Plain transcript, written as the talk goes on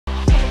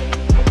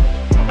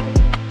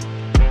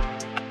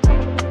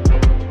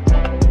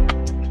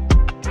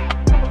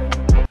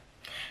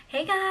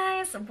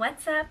guys,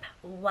 what's up?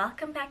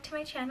 Welcome back to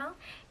my channel.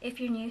 If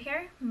you're new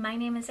here, my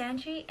name is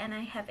Angie and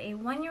I have a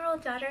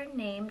 1-year-old daughter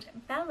named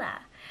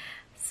Bella.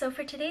 So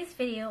for today's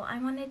video, I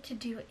wanted to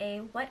do a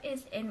what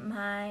is in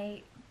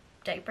my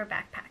diaper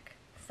backpack.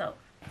 So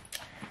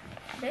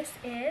this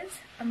is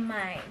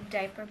my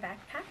diaper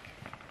backpack.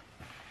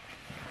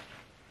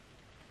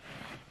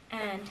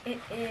 And it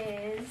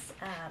is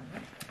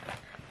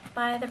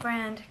by the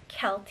brand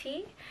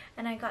Kelty,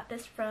 and I got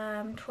this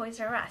from Toys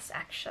R Us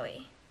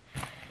actually.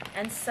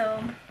 And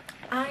so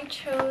I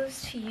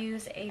chose to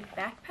use a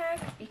backpack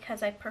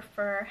because I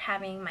prefer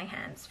having my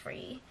hands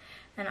free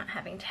and not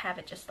having to have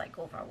it just like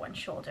over one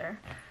shoulder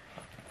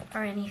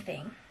or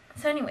anything.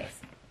 So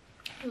anyways,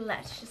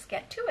 let's just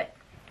get to it.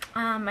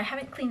 I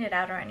haven't cleaned it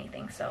out or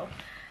anything, so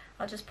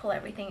I'll just pull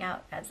everything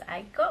out as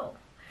I go.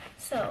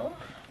 So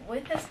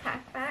with this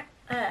backpack,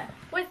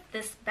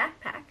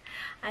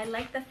 I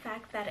like the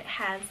fact that it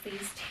has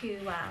these two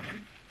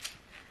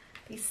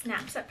these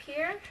snaps up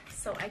here,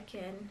 so I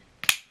can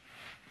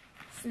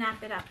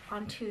snap it up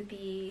onto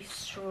the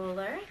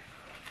stroller,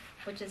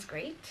 which is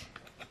great.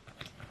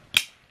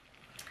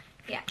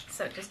 Yeah,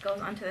 so it just goes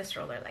onto the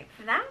stroller like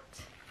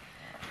that.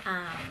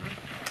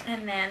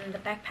 And then the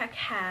backpack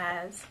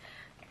has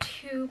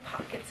two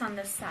pockets on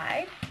this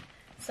side.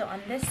 So on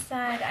this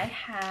side I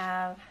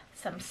have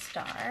some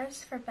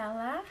stars for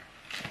Bella.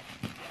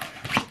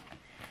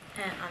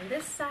 And on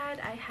this side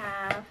I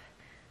have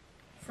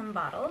some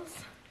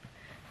bottles.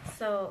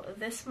 So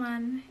this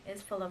one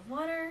is full of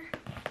water,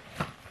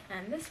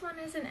 and this one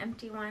is an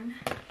empty one,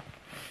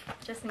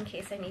 just in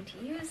case I need to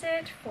use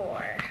it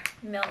for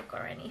milk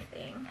or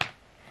anything.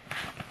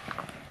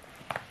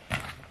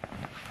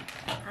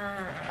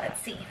 Let's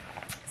see.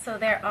 So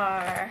there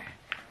are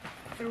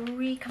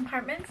 3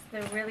 compartments.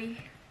 The really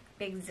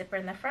big zipper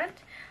in the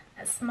front,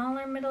 a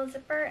smaller middle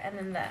zipper, and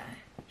then the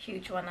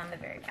huge one on the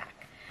very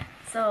back.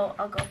 So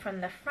I'll go from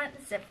the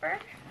front zipper.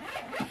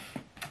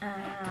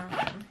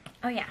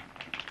 Oh yeah.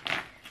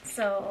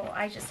 So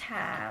I just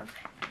have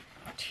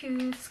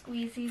 2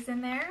 squeezies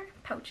in there,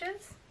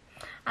 pouches.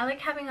 I like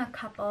having a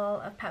couple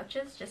of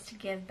pouches just to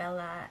give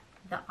Bella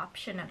the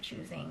option of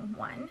choosing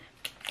one,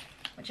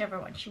 whichever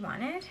one she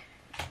wanted.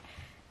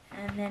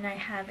 And then I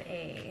have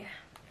a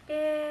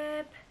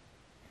bib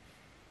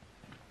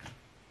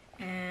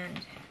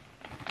and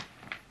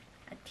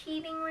a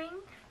teething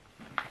ring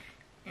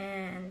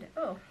and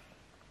a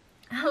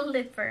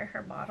lid for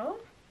her bottle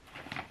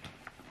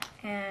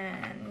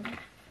and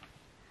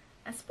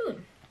a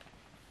spoon.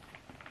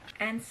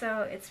 And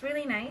so it's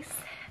really nice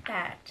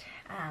that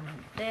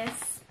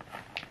this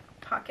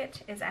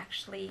pocket is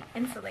actually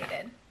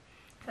insulated,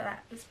 so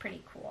that was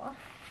pretty cool.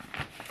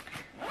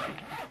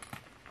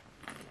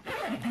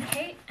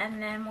 Okay,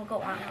 and then we'll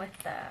go on with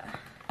the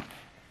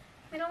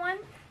middle one.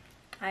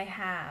 I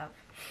have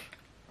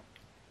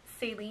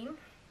saline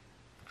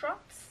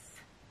drops.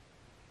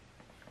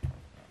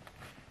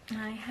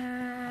 I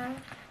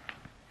have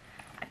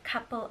a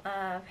couple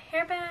of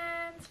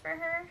hairbands for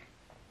her.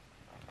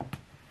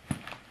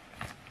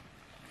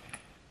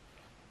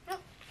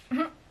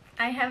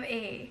 I have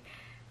a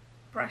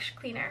brush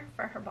cleaner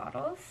for her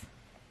bottles.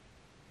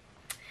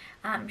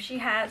 She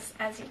has,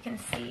 as you can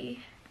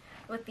see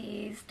with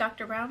these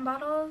Dr. Brown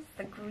bottles,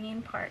 the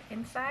green part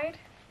inside.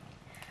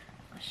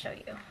 I'll show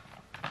you.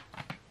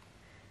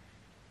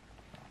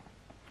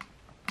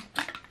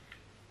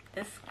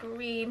 This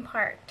green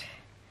part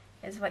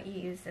is what you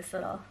use this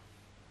little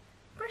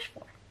brush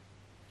for.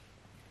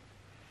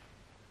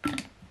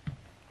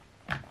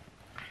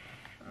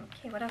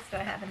 Okay, what else do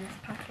I have in this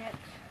pocket?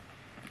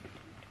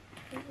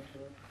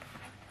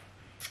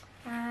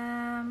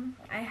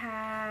 I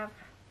have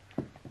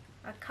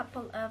a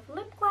couple of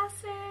lip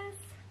glosses,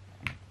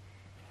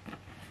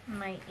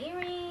 my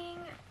earring,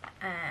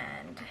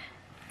 and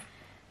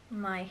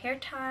my hair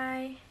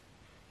tie,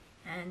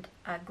 and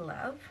a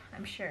glove.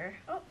 I'm sure,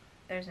 oh,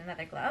 there's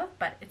another glove,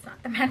 but it's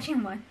not the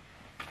matching one.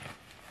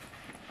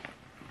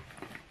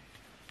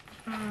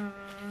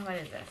 What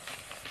is this?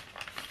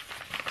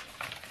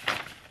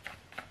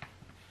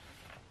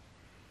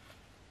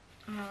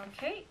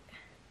 Okay,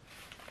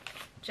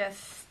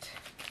 just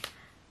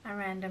a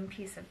random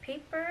piece of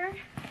paper.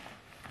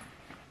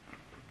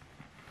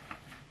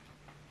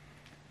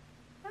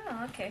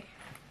 Oh, okay.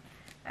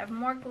 I have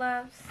more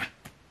gloves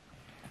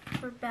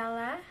for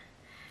Bella.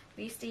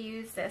 We used to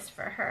use this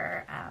for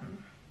her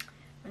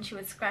when she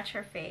would scratch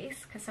her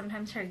face, because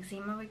sometimes her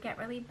eczema would get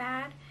really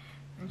bad,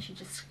 and she'd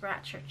just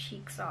scratch her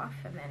cheeks off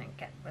and then it'd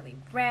get really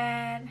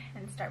red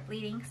and start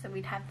bleeding, so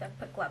we'd have to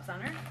put gloves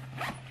on her.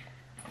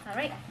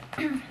 Alright,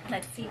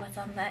 let's see what's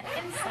on the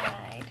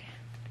inside.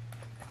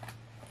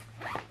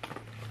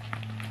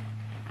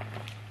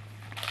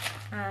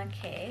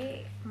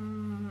 Okay,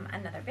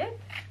 another bib.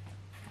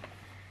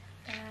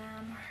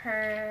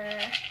 Her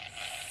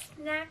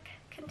snack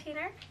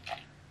container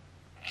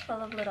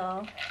full of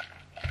little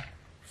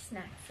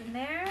snacks in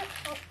there.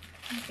 Oh,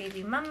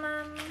 baby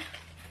mum,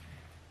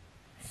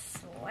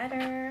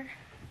 sweater,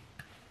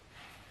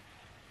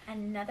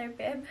 another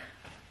bib,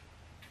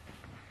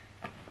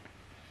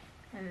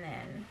 and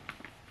then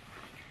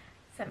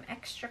some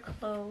extra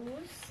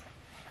clothes,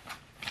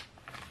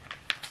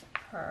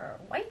 her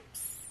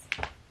wipes,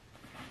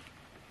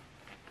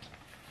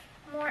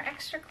 more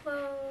extra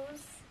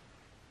clothes.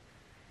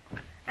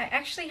 I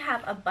actually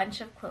have a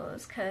bunch of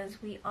clothes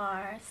because we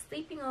are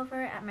sleeping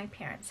over at my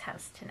parents'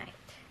 house tonight.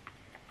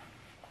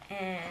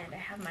 And I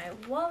have my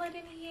wallet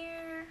in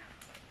here.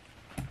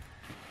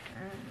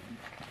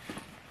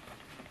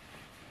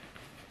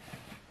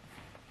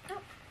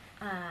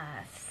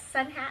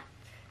 Sun hat,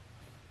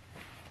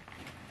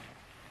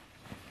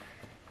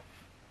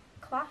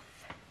 cloth,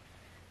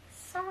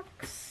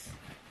 socks,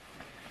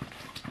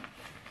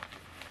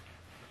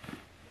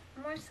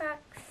 more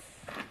socks,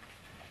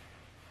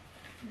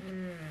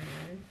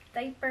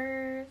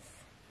 diapers,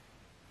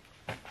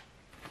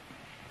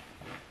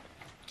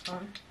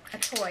 a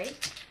toy,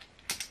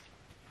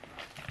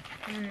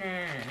 and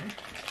then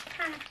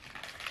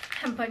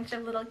a bunch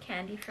of little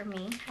candy for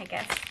me, I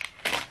guess,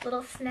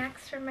 little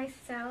snacks for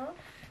myself,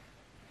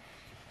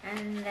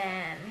 and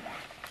then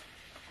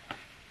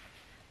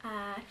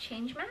a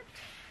change mat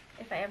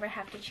if I ever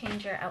have to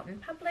change her out in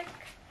public,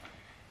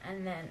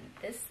 and then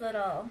this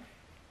little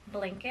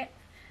blanket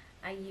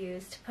I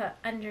use to put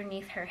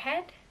underneath her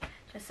head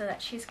just so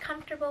that she's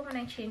comfortable when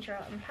I change her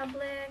out in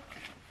public.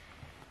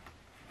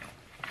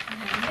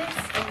 And then this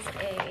is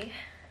a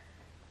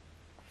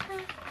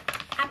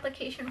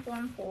application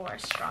form for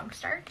Strong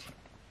Start.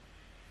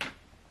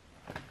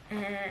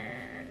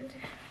 And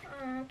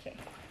okay,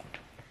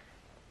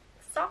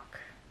 sock,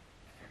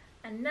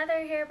 another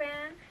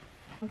hairband.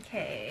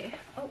 Okay,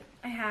 oh,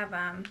 I have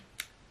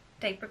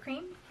diaper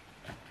cream,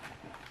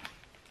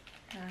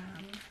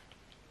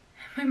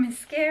 my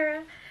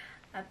mascara,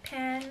 a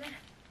pen,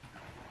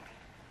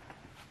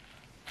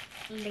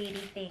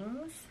 lady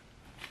things,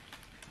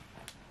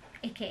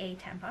 aka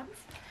tampons,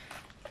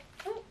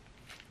 oh,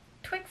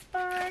 Twix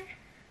bar.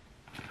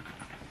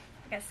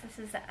 I guess this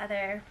is the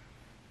other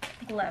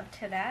glove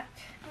to that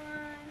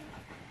one.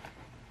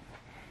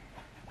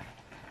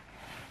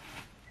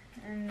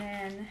 And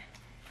then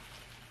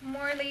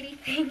more lady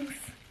things.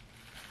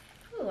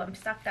 Ooh, I'm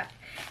stocked up.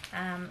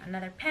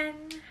 Another pen,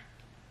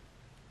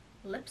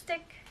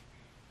 lipstick,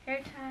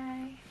 hair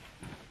tie.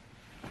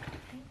 I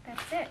think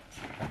that's it.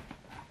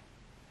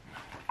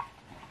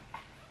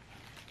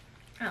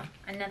 Oh,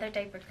 another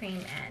diaper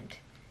cream and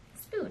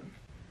spoon.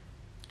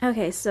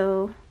 Okay,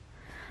 so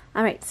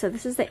alright, so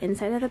this is the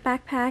inside of the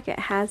backpack. It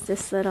has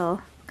this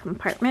little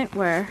compartment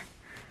where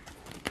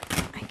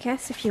I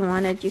guess if you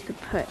wanted you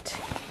could put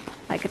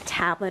like a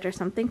tablet or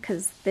something,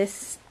 because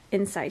this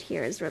inside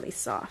here is really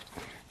soft.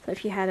 So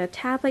if you had a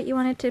tablet you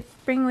wanted to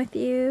bring with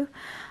you,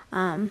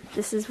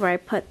 this is where I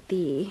put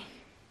the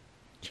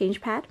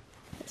change pad,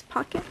 this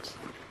pocket.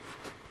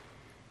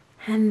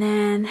 And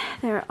then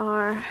there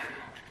are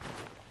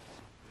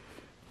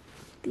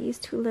these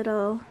two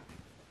little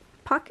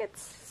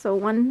pockets. So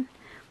one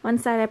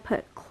side I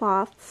put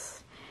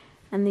cloths,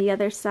 and the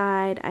other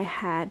side I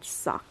had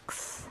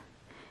socks.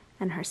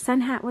 And her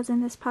sun hat was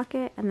in this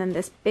pocket, and then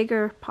this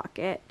bigger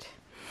pocket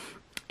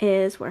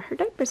is where her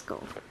diapers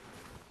go.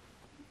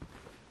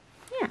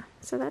 Yeah,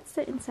 so that's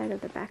the inside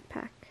of the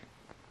backpack.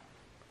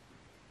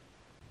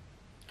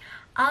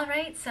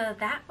 Alright, so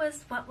that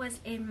was what was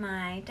in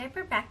my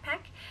diaper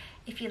backpack.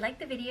 If you liked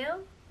the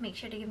video, make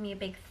sure to give me a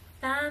big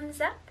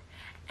thumbs up.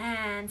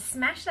 And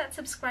smash that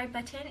subscribe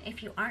button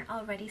if you aren't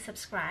already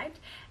subscribed,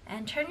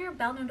 and turn your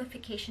bell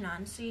notification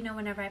on so you know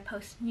whenever I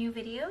post new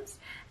videos,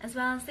 as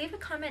well as leave a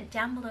comment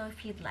down below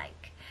if you'd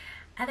like.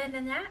 Other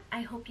than that,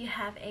 I hope you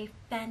have a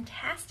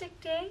fantastic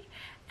day,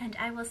 and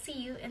I will see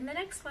you in the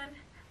next one.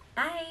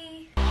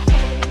 Bye!